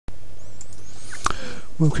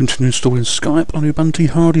Welcome to installing Skype on Ubuntu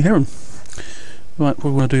Hardy Heron. Right, what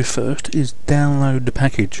we want to do first is download the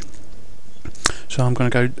package. So I'm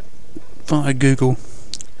going to go via Google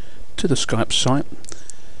to the Skype site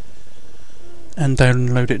and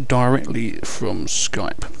download it directly from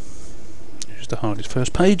Skype. Here's the Hardy's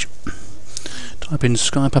first page. Type in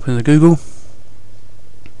Skype up in the Google,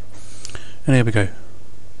 and here we go.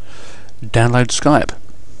 Download Skype.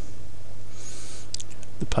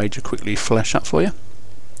 The page will quickly flash up for you.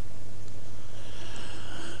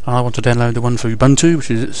 I want to download the one for Ubuntu, which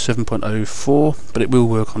is 7.04, but it will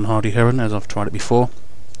work on Hardy Heron as I've tried it before.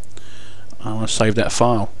 I want to save that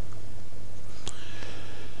file.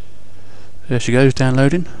 There she goes,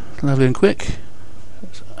 downloading, lovely and quick.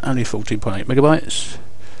 It's only 14.8 megabytes,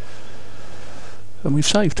 and we've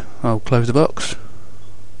saved. I'll close the box,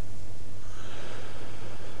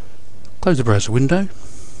 close the browser window,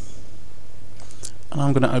 and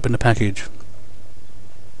I'm going to open the package.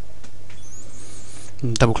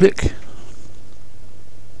 Double click,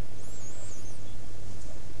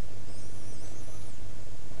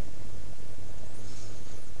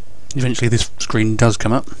 eventually this screen does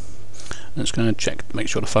come up, and it's going to check to make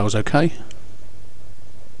sure the file's okay.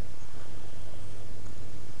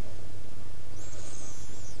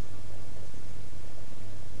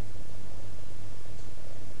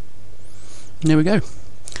 There we go.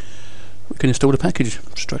 We can install the package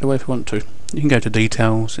straight away if we want to. You can go to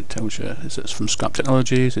details, it tells you it's from Skype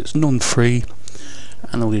Technologies, it's non-free,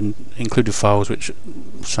 and all the included files which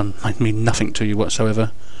some might mean nothing to you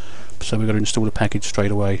whatsoever, so we've got to install the package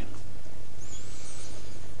straight away.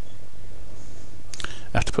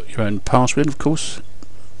 Have to put your own password, of course,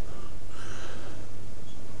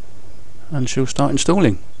 and she'll start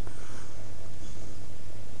installing.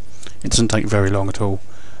 It doesn't take very long at all,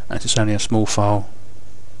 as it's only a small file.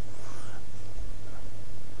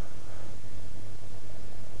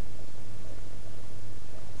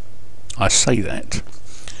 I say that,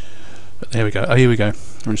 but there we go. Oh, here we go.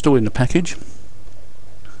 We're installing the package.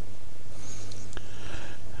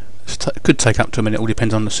 It could take up to a minute. It all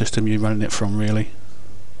depends on the system you're running it from, really.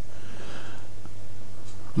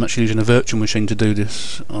 I'm actually using a virtual machine to do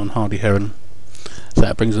this on Hardy Heron, so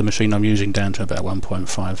that brings the machine I'm using down to about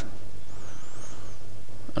 1.5,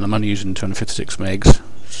 and I'm only using 256 megs,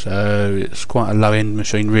 so it's quite a low-end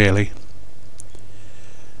machine, really.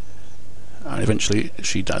 And eventually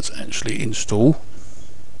she does actually install.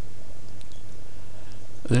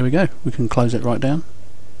 There we go, we can close it right down.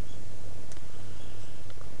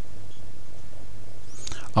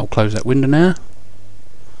 I'll close that window now.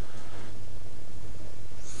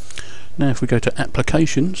 Now if we go to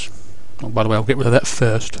applications, oh, by the way, I'll get rid of that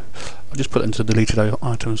first. I'll just put it into the deleted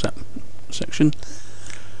items app section.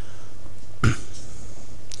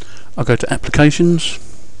 I'll go to applications,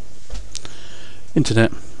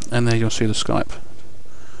 internet, and there you'll see the Skype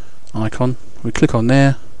icon. We click on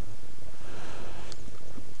there,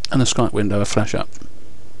 and the Skype window will flash up.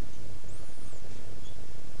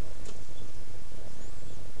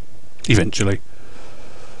 Eventually.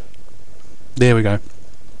 There we go.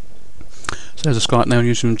 So there's a Skype now. I'm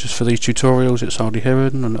using just for these tutorials. It's Hardy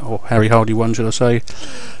Heron, or Harry Hardy 1 should I say.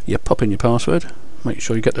 You pop in your password, make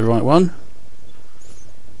sure you get the right one.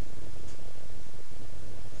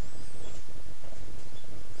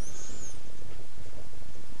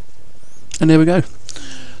 And there we go.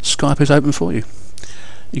 Skype is open for you.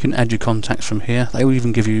 You can add your contacts from here. They will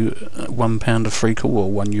even give you £1 of free call, or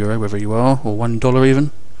 €1 wherever you are, or $1 even.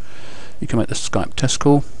 You can make the Skype test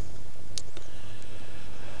call.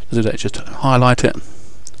 To do that, just highlight it,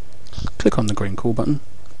 click on the green call button,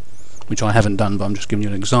 which I haven't done, but I'm just giving you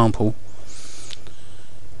an example.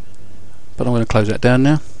 But I'm going to close that down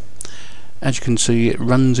now. As you can see, it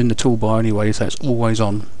runs in the toolbar anyway, so it's always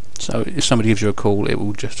on. So if somebody gives you a call, it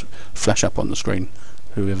will just flash up on the screen,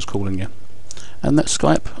 whoever's calling you. And that's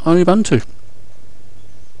Skype on Ubuntu.